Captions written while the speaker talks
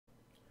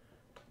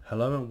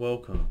Hello and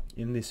welcome.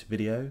 In this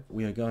video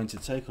we are going to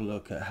take a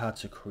look at how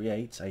to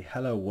create a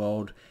Hello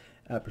World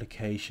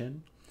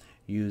application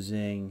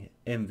using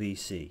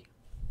MVC.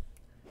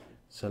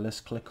 So let's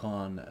click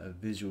on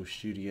Visual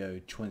Studio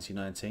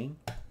 2019.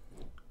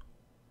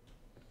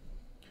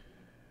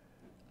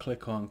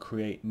 Click on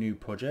Create New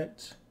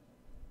Project.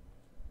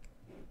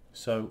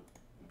 So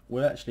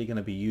we're actually going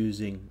to be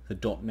using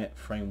the .NET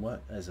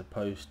framework as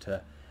opposed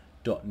to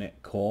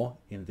 .NET Core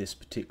in this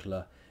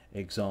particular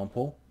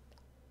example.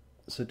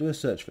 So do a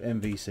search for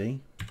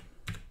MVC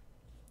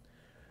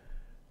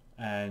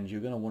and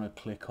you're going to want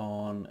to click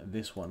on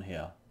this one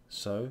here.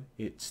 So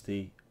it's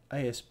the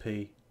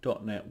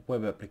ASP.NET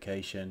web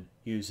application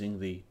using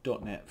the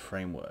 .NET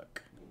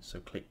framework.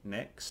 So click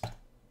next.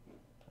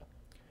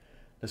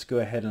 Let's go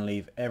ahead and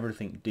leave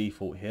everything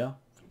default here.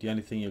 The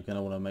only thing you're going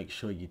to want to make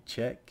sure you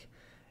check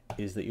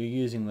is that you're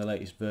using the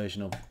latest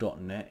version of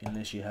 .NET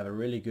unless you have a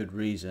really good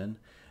reason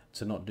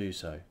to not do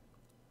so.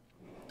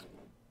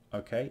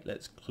 Okay,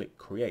 let's click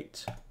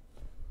create.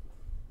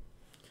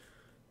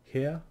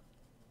 Here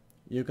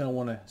you're going to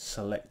want to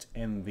select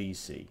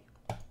MVC.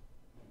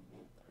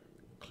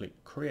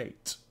 Click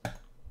create.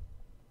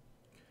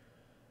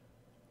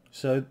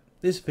 So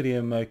this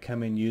video may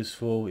come in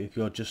useful if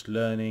you're just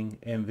learning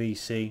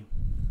MVC.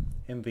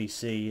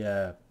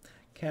 MVC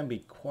can be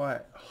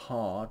quite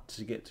hard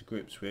to get to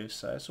grips with,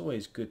 so it's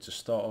always good to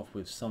start off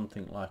with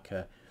something like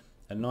a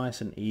nice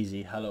and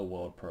easy Hello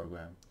World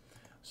program.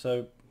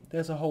 So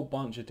there's a whole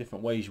bunch of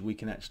different ways we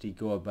can actually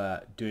go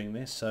about doing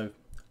this, so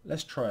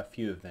let's try a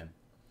few of them.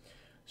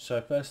 So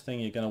first thing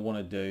you're going to want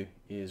to do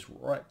is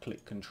right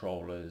click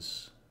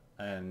controllers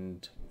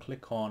and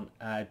click on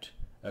add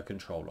a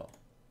controller.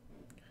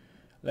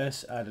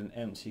 Let's add an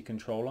empty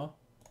controller.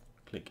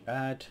 Click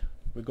add.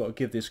 We've got to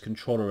give this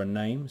controller a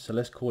name, so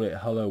let's call it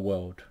Hello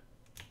World.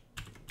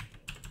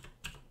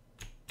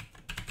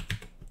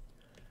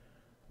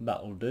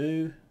 That'll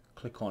do.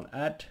 Click on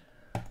add.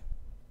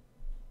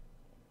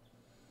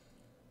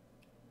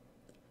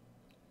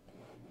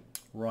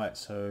 Right,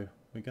 so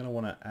we're going to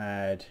want to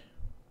add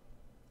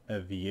a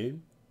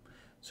view.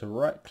 So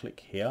right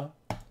click here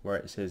where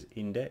it says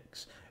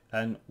index,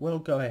 and we'll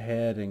go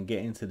ahead and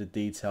get into the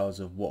details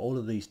of what all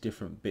of these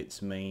different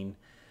bits mean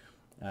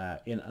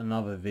in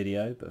another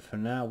video, but for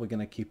now we're going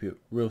to keep it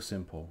real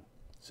simple.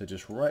 So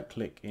just right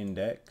click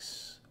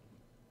index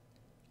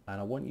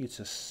and I want you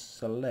to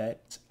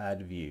select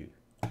add view,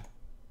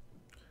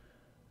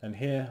 and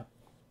here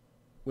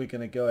we're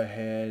going to go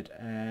ahead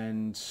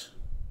and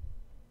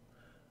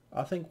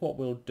I think what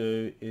we'll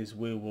do is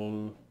we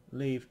will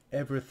leave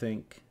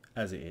everything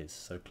as it is.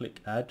 So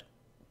click add,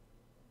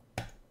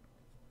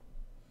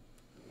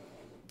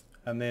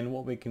 and then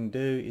what we can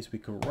do is we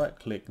can right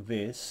click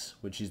this,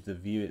 which is the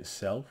view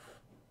itself,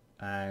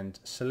 and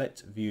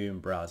select view in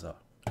browser.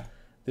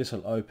 This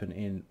will open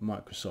in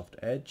Microsoft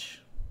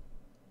Edge.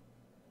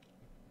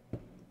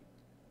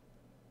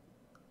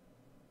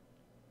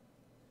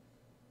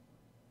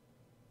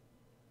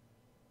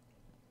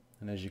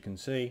 And as you can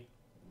see,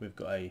 we've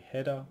got a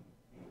header,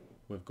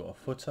 we've got a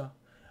footer,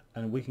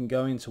 and we can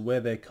go into where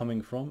they're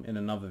coming from in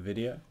another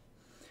video.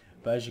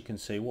 But as you can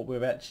see, what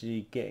we're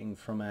actually getting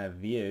from our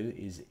view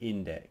is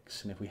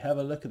index, and if we have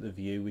a look at the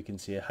view we can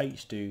see a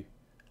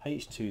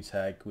H2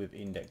 tag with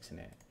index in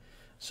it.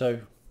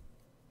 So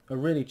a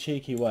really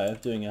cheeky way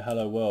of doing a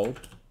Hello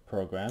World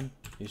program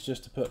is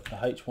just to put the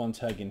H1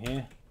 tag in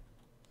here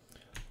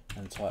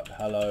and type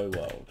Hello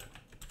World.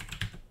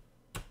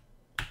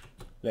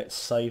 Let's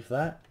save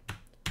that.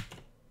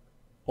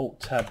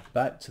 Alt tab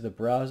back to the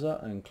browser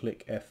and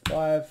click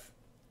F5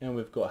 and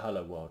we've got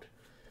Hello World.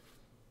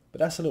 But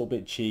that's a little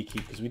bit cheeky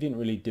because we didn't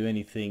really do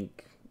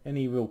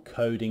any real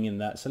coding in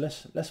that, so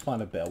let's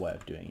find a better way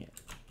of doing it.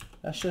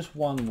 That's just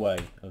one way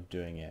of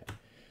doing it.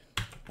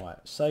 Right,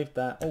 save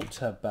that, Alt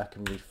tab back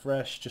and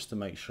refresh just to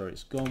make sure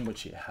it's gone,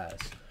 which it has.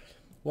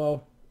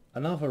 Well,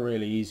 another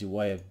really easy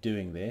way of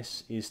doing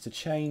this is to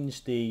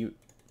change the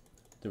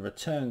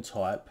return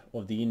type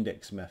of the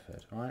index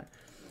method, right?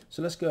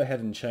 So let's go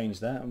ahead and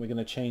change that, and we're going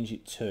to change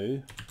it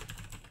to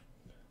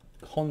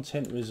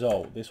content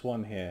result, this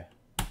one here.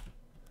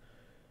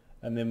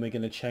 And then we're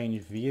going to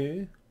change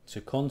view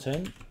to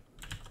content,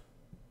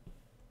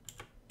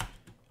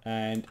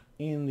 and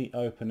in the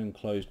open and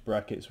closed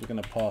brackets we're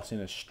going to pass in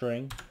a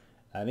string,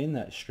 and in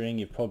that string,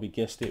 you've probably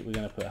guessed it, we're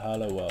going to put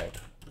Hello World.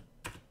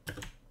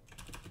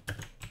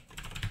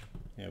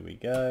 There we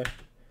go.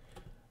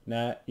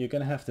 Now you're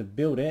going to have to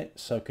build it,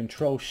 so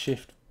Control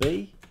Shift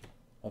B.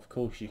 Of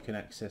course you can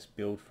access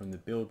build from the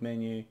build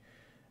menu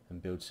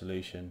and build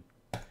solution.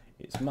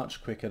 It's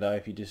much quicker though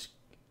if you just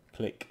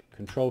click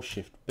Control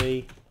Shift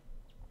B.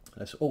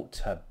 Let's Alt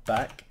tab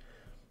back.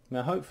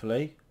 Now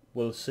hopefully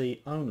we'll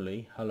see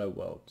only Hello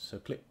World. So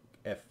click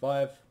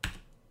F5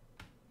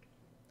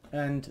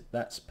 and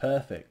that's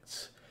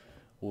perfect.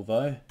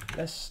 Although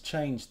let's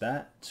change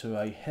that to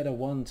a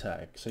header1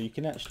 tag. So you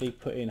can actually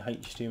put in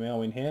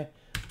HTML in here.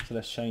 So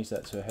let's change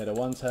that to a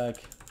header1 tag.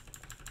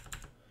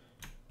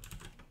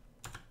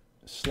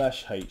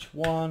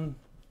 /H1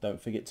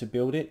 Don't forget to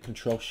build it.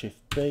 Control Shift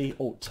B,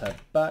 Alt Tab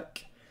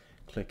back,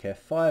 click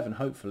F5, and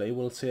hopefully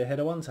we'll see a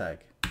header 1 tag.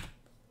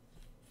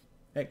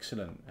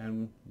 Excellent,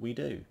 and we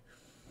do.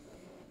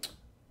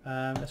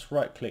 Let's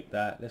right click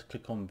that, let's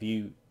click on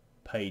View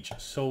Page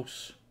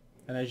Source,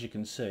 and as you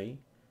can see,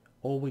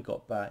 all we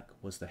got back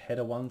was the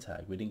header 1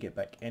 tag. We didn't get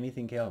back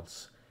anything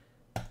else,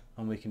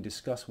 and we can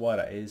discuss why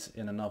that is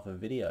in another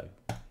video.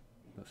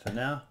 But for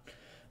now,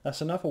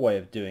 that's another way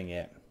of doing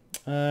it.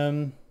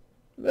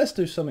 Let's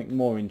do something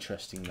more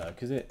interesting though,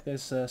 because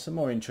there's some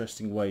more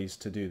interesting ways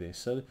to do this.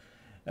 So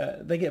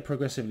they get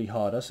progressively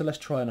harder, so let's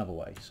try another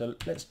way. So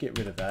let's get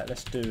rid of that.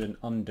 Let's do an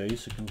undo,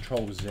 so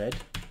Control Z.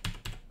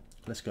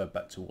 Let's go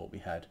back to what we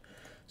had.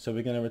 So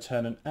we're going to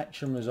return an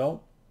action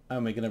result,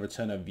 and we're going to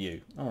return a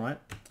view. Alright,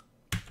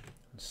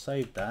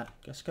 save that.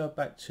 Let's go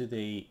back to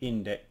the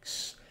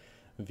index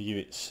view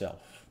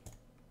itself.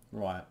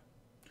 Right,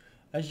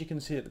 as you can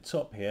see at the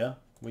top here,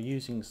 we're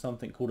using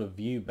something called a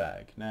view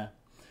bag. Now,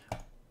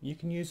 you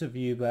can use a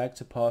view bag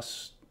to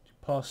pass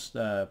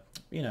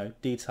you know,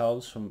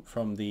 details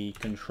from the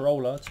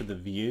controller to the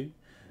view,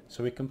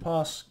 so we can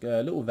pass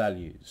little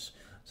values.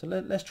 So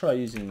let's try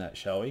using that,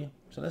 shall we?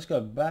 So let's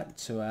go back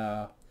to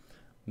our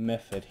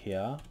method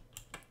here,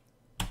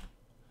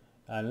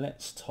 and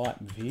let's type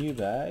view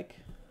bag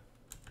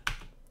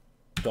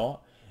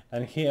dot,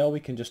 and here we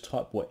can just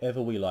type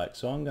whatever we like.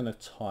 So I'm going to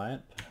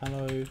type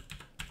hello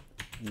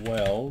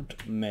world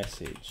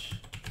message,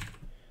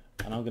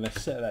 and I'm going to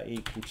set that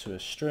equal to a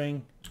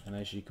string, and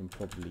as you can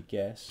probably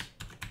guess,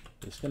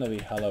 it's going to be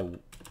hello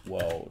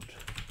world.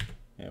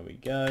 There we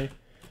go.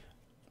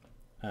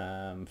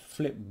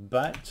 Flip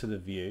back to the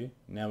view.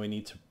 Now we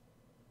need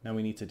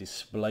to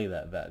display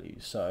that value.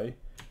 So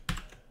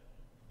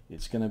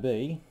it's going to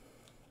be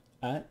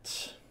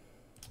at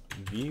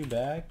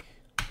viewbag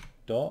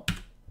dot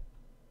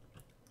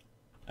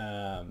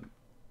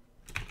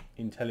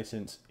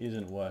IntelliSense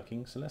isn't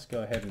working, so let's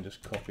go ahead and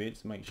just copy it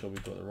to make sure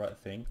we've got the right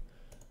thing.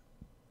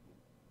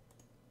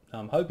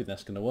 I'm hoping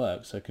that's going to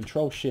work. So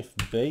Control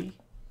Shift B.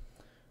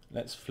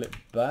 Let's flip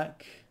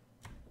back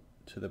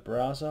to the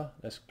browser.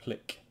 Let's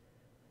click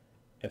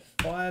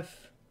F5.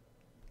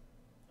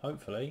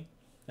 Hopefully,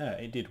 yeah,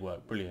 it did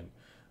work. Brilliant.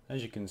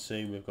 As you can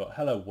see, we've got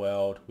hello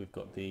world, we've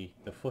got the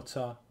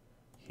footer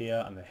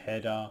here and the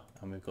header,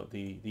 and we've got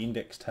the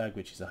index tag,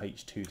 which is a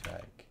H2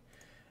 tag.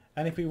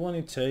 And if we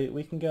wanted to,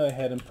 we can go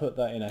ahead and put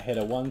that in a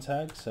header 1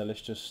 tag. So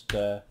let's just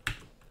put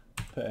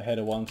a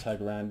header 1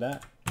 tag around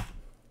that.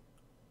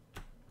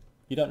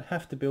 You don't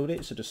have to build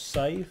it, so just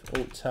save,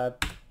 Alt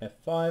Tab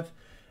F5,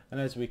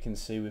 and as we can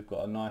see, we've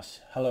got a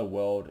nice hello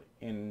world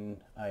in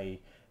a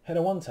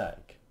header 1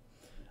 tag.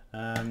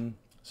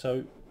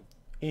 So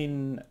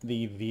in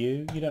the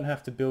view, you don't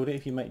have to build it.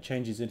 If you make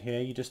changes in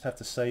here, you just have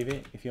to save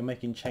it. If you're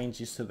making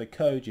changes to the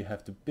code, you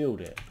have to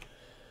build it.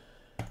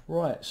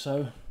 Right,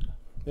 so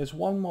there's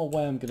one more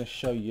way I'm going to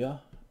show you.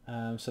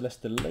 So let's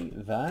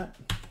delete that.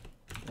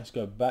 Let's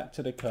go back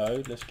to the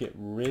code. Let's get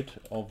rid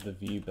of the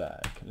view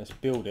bag. Let's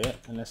build it,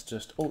 and let's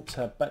just Alt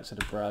Tab back to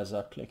the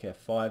browser, click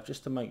F5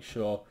 just to make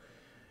sure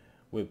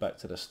we're back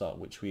to the start,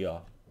 which we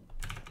are.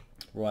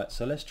 Right,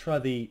 so let's try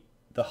the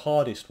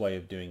hardest way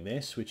of doing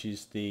this, which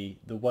is the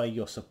way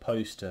you're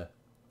supposed to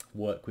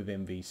work with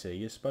MVC.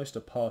 You're supposed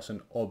to pass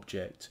an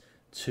object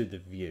to the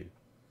view.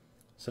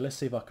 So let's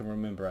see if I can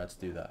remember how to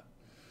do that.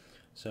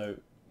 So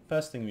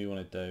first thing we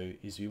want to do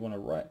is we want to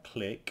right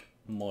click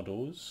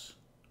models,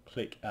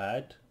 click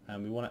add,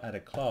 and we want to add a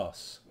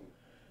class,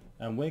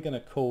 and we're going to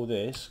call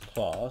this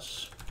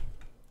class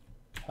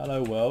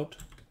hello world.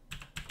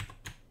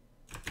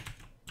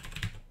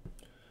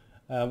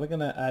 We're going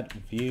to add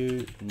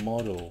view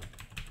model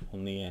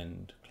on the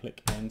end.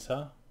 Click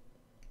enter,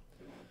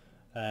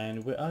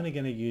 and we're only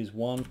going to use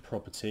one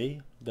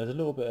property. There's a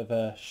little bit of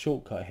a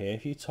shortcut here.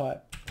 If you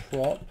type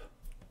prop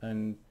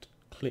and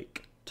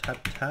click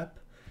tab,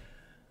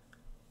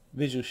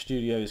 Visual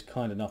Studio is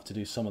kind enough to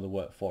do some of the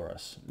work for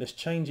us. Let's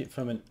change it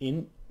from an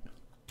int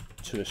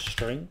to a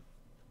string,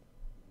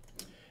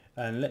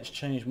 and let's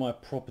change my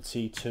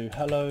property to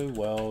hello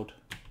world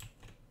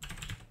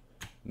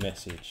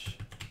message,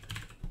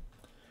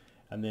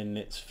 and then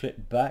let's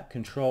flip back,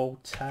 Control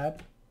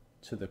Tab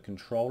to the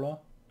controller.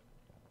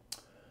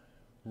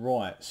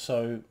 Right,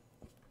 so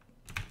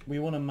we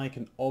want to make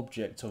an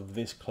object of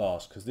this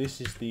class, because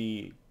this is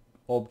the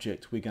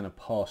object we're going to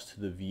pass to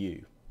the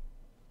view.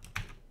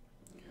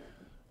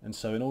 And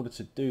so in order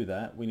to do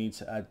that, we need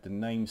to add the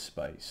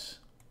namespace.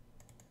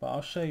 But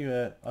I'll show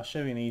you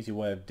an easy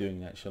way of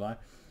doing that, shall I?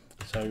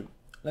 So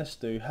let's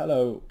do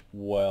hello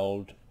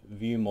world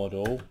view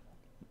model,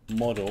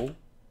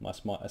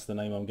 that's the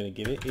name I'm going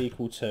to give it,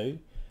 equal to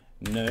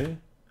new,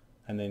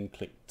 and then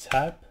click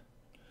tab,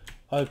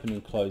 open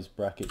and close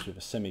brackets with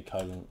a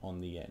semicolon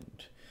on the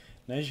end.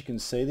 Now as you can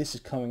see, this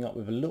is coming up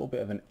with a little bit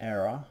of an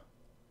error,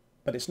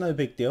 but it's no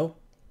big deal.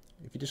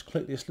 If you just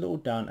click this little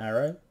down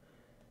arrow,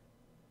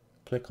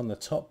 click on the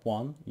top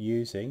one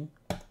using,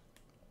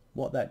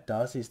 what that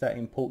does is that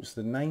imports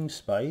the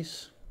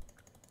namespace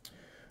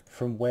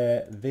from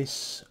where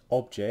this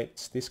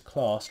object, this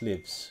class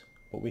lives.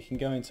 but we can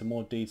go into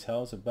more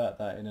details about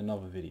that in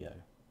another video.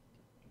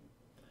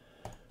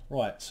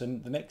 Right, so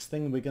the next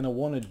thing we're going to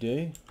want to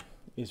do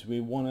is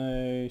we want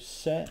to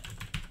set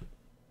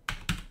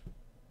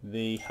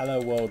the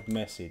hello world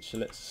message. So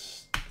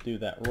let's do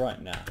that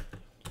right now.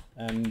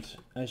 And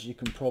as you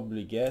can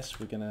probably guess,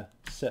 we're going to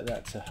set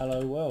that to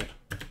hello world.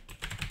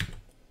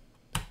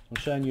 I'm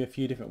showing you a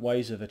few different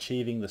ways of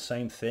achieving the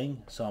same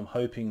thing, so I'm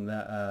hoping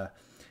that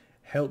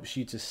helps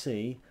you to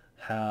see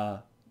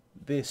how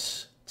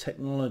this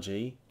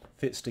technology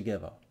fits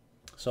together.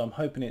 So I'm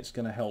hoping it's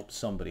going to help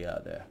somebody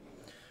out there.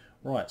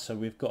 Right, so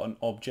we've got an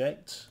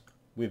object,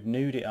 we've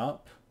newed it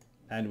up,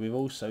 and we've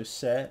also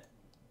set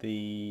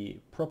the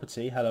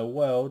property hello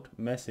world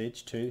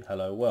message to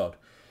hello world.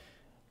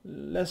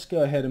 Let's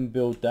go ahead and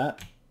build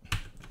that.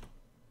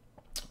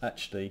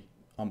 Actually,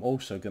 I'm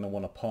also going to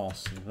want to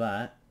pass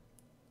that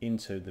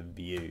into the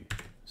view.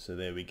 So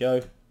there we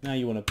go. Now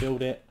you want to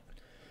build it.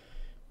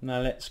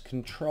 Now let's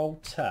Control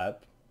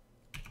Tab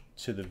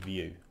to the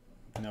view.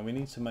 Now we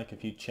need to make a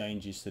few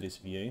changes to this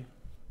view.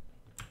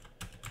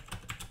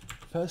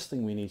 First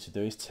thing we need to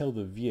do is tell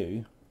the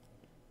view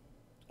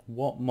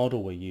what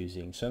model we're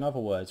using. So in other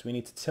words, we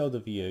need to tell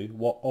the view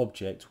what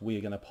object we're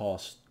going to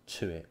pass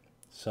to it.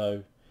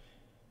 So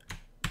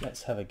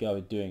let's have a go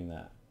at doing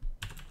that.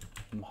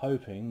 I'm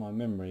hoping my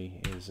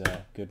memory is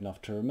good enough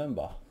to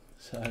remember.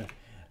 So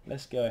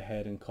let's go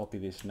ahead and copy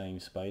this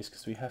namespace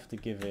because we have to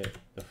give it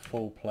the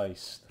full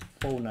place, the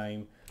full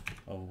name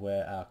of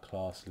where our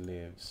class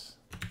lives.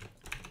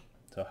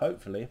 So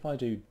hopefully if I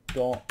do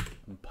dot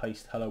and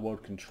paste hello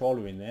world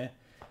controller in there,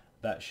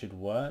 that should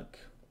work.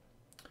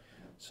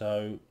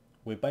 So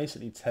we're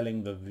basically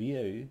telling the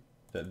view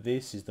that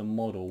this is the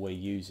model we're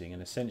using,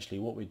 and essentially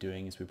what we're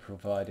doing is we're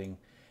providing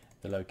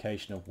the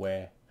location of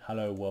where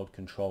hello world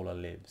controller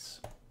lives.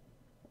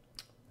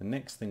 The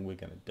next thing we're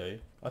going to do,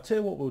 I'll tell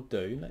you what we'll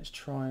do. Let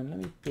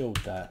me build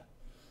that,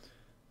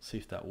 see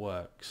if that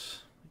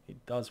works.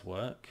 It does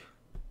work.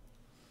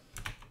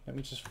 Let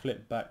me just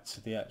flip back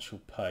to the actual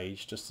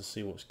page just to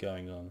see what's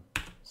going on,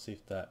 see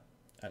if that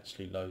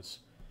actually loads.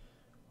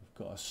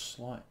 We've got a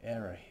slight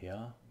error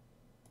here.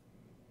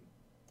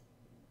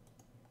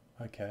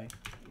 Okay,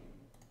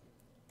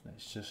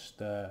 let's just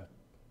have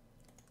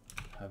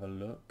a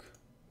look.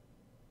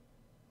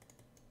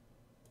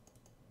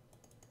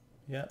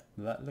 Yep,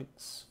 that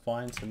looks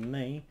fine to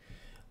me.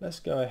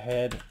 Let's go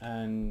ahead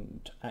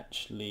and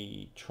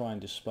actually try and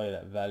display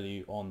that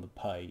value on the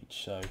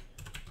page. So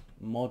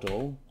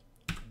model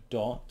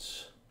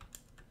dot,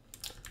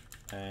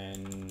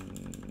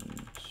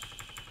 and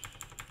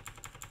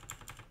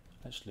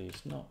actually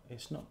it's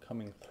not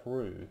coming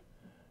through.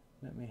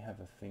 Let me have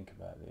a think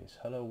about this.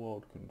 Hello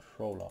world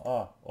controller.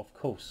 Ah, of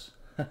course.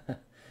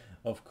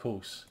 Of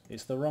course.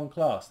 It's the wrong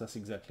class. That's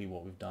exactly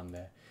what we've done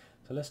there.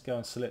 So let's go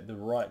and select the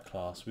right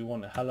class. We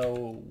want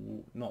hello,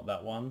 not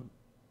that one.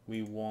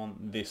 We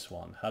want this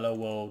one. Hello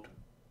world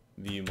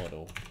view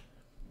model.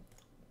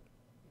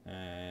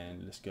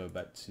 And let's go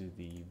back to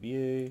the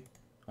view.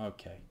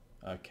 Okay.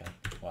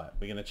 Right.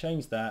 We're going to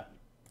change that.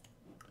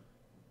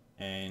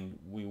 And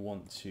we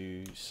want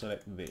to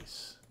select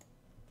this.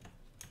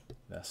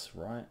 That's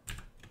right.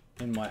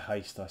 In my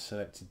haste I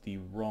selected the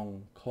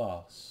wrong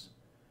class.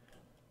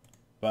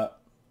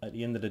 But at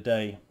the end of the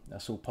day,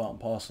 that's all part and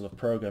parcel of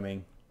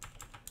programming.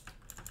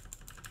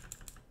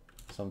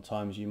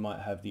 Sometimes you might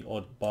have the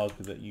odd bug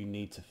that you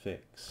need to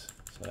fix.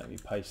 So let me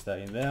paste that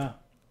in there.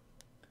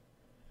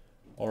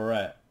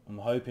 Alright, I'm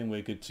hoping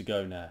we're good to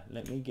go now.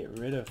 Let me get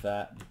rid of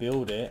that,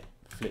 build it,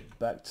 flip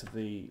back to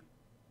the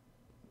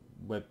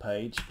web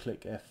page,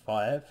 click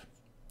F5.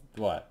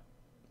 Right.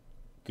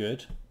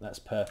 Good, that's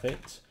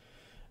perfect.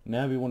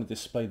 Now we want to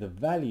display the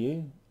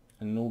value,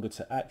 and in order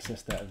to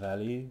access that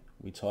value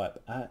we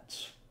type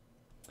at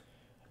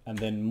and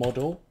then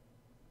model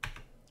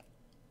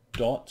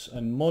dot,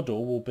 and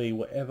model will be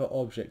whatever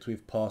object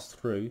we've passed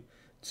through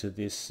to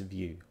this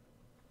view.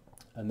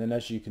 And then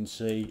as you can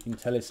see,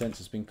 IntelliSense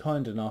has been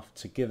kind enough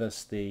to give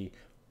us the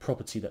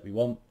property that we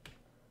want.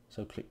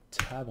 So click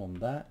tab on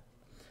that.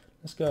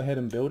 Let's go ahead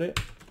and build it.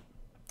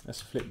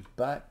 Let's flip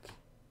back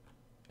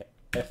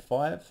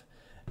F5.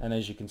 And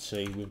as you can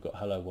see, we've got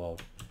hello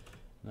world.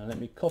 Now let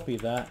me copy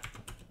that,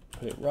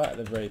 put it right at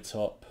the very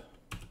top.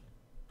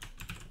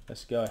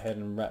 Let's go ahead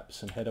and wrap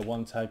some header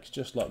 1 tags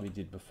just like we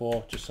did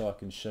before, just so I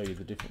can show you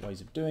the different ways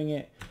of doing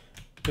it.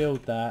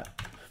 Build that,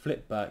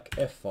 flip back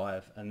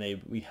F5, and there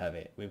we have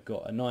it. We've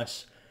got a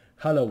nice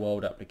hello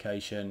world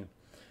application.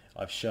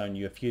 I've shown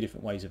you a few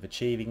different ways of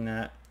achieving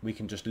that. We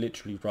can just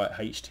literally write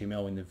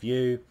HTML in the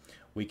view.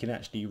 We can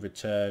actually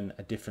return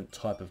a different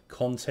type of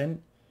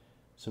content.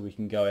 So we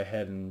can go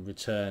ahead and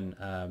return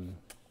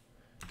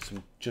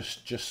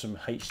just some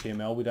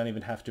HTML. We don't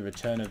even have to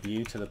return a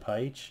view to the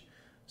page.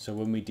 So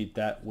when we did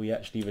that, we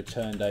actually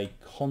returned a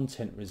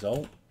content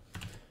result.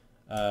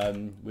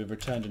 We've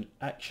returned an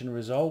action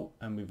result,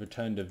 and we've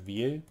returned a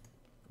view.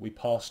 We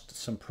passed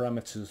some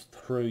parameters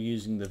through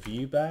using the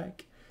view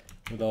bag.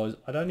 Although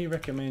I'd only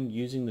recommend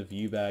using the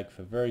view bag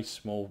for very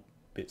small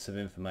bits of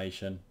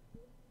information.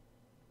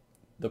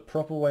 The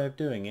proper way of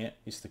doing it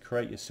is to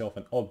create yourself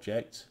an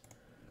object.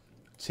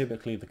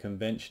 Typically the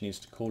convention is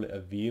to call it a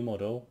view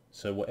model,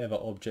 so whatever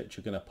object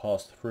you're going to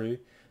pass through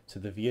to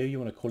the view, you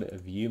want to call it a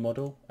view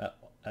model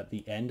at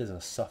the end as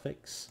a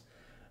suffix.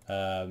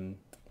 And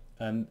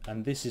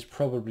this is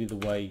probably the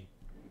way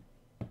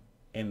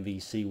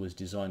MVC was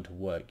designed to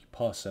work. You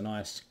pass a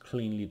nice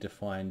cleanly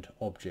defined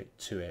object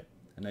to it,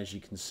 and as you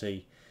can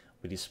see,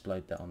 we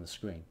displayed that on the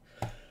screen.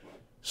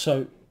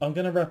 So I'm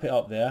going to wrap it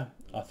up there.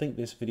 I think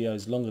this video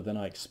is longer than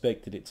I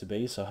expected it to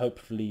be, so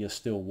hopefully you're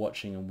still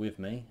watching and with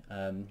me.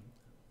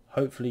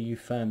 Hopefully you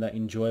found that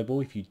enjoyable.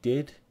 If you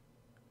did,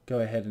 go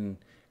ahead and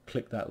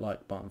click that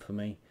like button for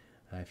me.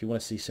 If you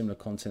want to see similar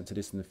content to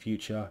this in the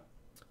future,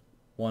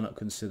 why not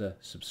consider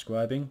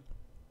subscribing?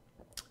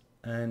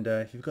 And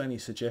if you've got any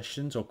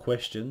suggestions or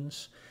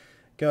questions,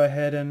 go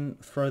ahead and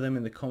throw them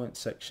in the comment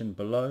section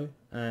below.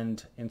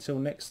 And until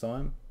next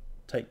time,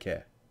 take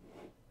care.